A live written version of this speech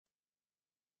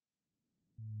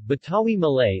Betawi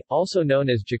Malay, also known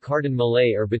as Jakartan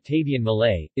Malay or Batavian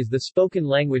Malay, is the spoken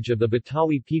language of the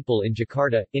Betawi people in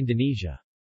Jakarta, Indonesia.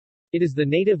 It is the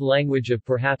native language of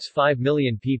perhaps 5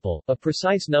 million people. A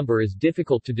precise number is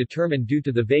difficult to determine due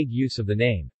to the vague use of the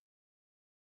name.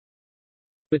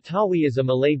 Betawi is a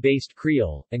Malay-based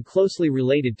Creole, and closely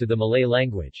related to the Malay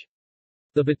language.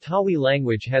 The Betawi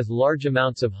language has large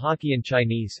amounts of Hokkien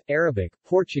Chinese, Arabic,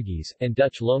 Portuguese, and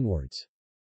Dutch loanwords.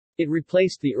 It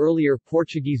replaced the earlier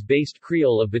Portuguese-based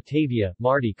Creole of Batavia,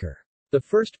 Mardiker. The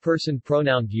first-person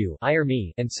pronoun you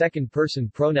and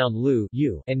second-person pronoun lu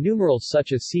you, and numerals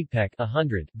such as Sipek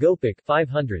 100, Gopik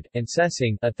 500, and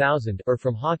Sesing 1000 are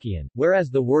from Hokkien, whereas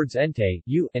the words ente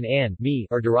you and an me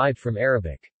are derived from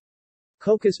Arabic.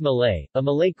 Cocos Malay, a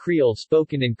Malay Creole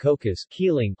spoken in Cocos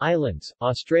Keeling Islands,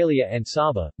 Australia and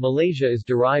Sabah, Malaysia is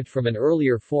derived from an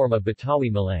earlier form of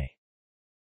Betawi Malay.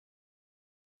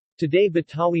 Today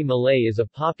Betawi Malay is a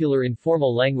popular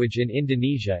informal language in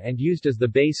Indonesia and used as the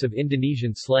base of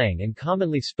Indonesian slang and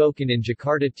commonly spoken in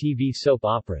Jakarta TV soap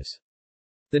operas.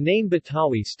 The name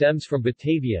Betawi stems from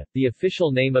Batavia, the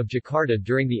official name of Jakarta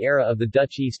during the era of the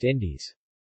Dutch East Indies.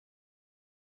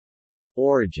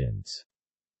 Origins.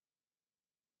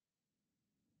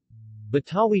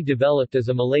 Betawi developed as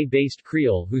a Malay-based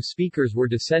Creole whose speakers were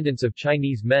descendants of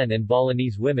Chinese men and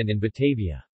Balinese women in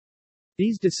Batavia.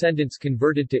 These descendants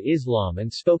converted to Islam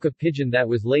and spoke a pidgin that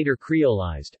was later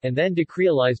creolized, and then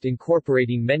decreolized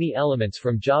incorporating many elements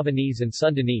from Javanese and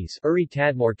Sundanese. Uri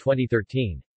Tadmore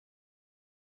 2013.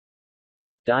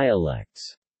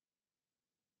 Dialects.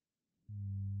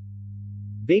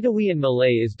 Betawian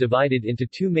Malay is divided into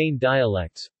two main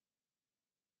dialects.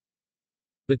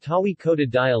 Betawi Kota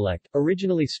dialect,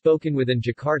 originally spoken within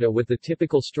Jakarta with the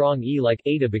typical strong E like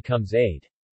Ada becomes Aid.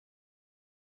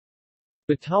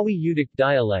 Betawi Udik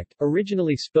dialect,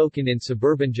 originally spoken in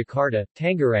suburban Jakarta,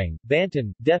 Tangerang,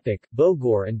 Banten, Depok,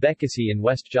 Bogor and Bekasi in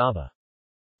West Java.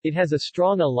 It has a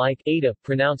strong A like Ada,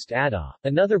 pronounced Ada.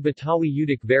 Another Betawi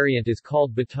Udik variant is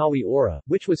called Betawi Ora,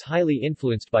 which was highly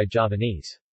influenced by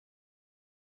Javanese.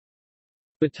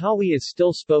 Betawi is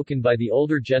still spoken by the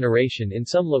older generation in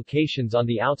some locations on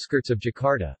the outskirts of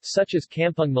Jakarta, such as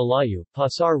Kampung Melayu,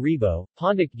 Pasar Rebo,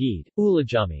 Pondok Gede,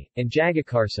 Ulajami, and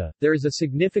Jagakarsa. There is a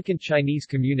significant Chinese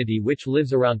community which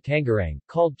lives around Tangerang,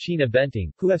 called Cina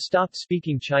Benting, who have stopped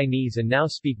speaking Chinese and now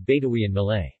speak Betawian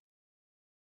Malay.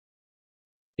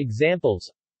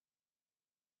 Examples: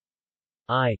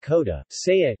 I Kota,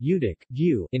 Saya Udik,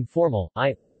 U informal,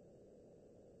 I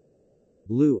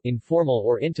Lu informal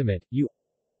or intimate, U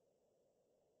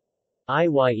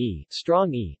Iye,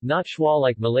 strong E, not schwa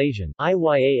like Malaysian,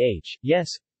 Iyah, yes.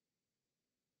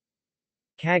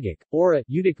 Kagak, Ora,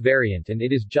 Udik variant and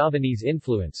it is Javanese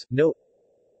influence, no.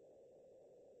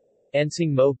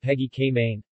 Ensing mo Peggy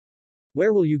K-main?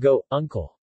 Where will you go,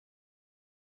 uncle?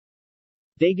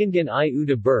 Dagangan I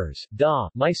Uda Burs, da,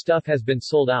 my stuff has been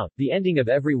sold out. The ending of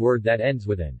every word that ends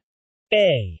with an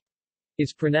A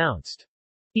is pronounced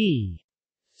E,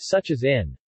 such as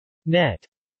in net.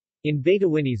 In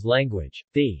Betawinese language,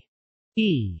 the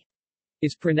E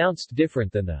is pronounced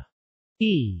different than the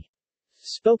E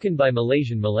spoken by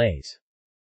Malaysian Malays.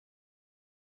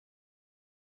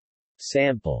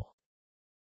 Sample.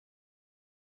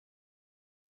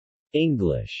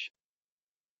 English.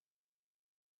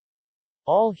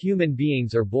 All human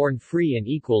beings are born free and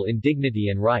equal in dignity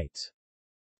and rights.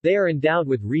 They are endowed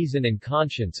with reason and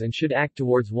conscience and should act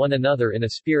towards one another in a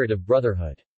spirit of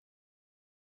brotherhood.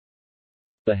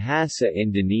 Bahasa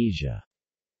Indonesia.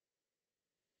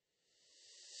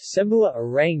 Semua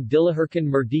orang dilahirkan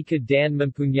merdeka dan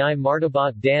mempunyai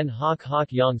martabat dan hak-hak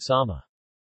yang sama.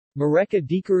 Mereka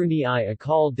dikaruniai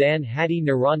akal dan hati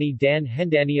nurani dan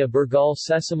hendaknya bergaul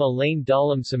sesama lain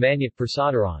dalam semangat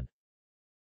persaudaraan.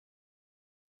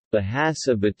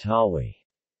 Bahasa Betawi.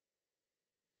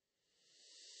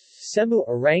 Semua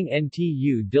orang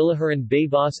NTU dilahirkan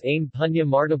bebas punya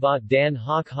martabat dan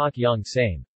hak-hak yang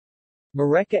sama.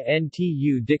 Mereka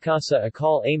NTU dikasa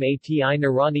akal mati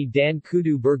nurani dan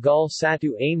kudu bergaul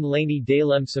satu laini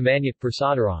dalam semangat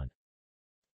persaudaraan.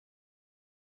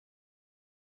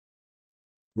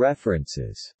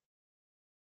 References.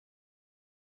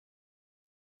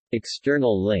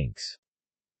 External links.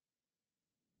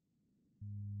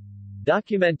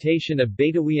 Documentation of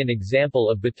Betawian example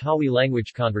of Betawi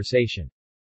language conversation.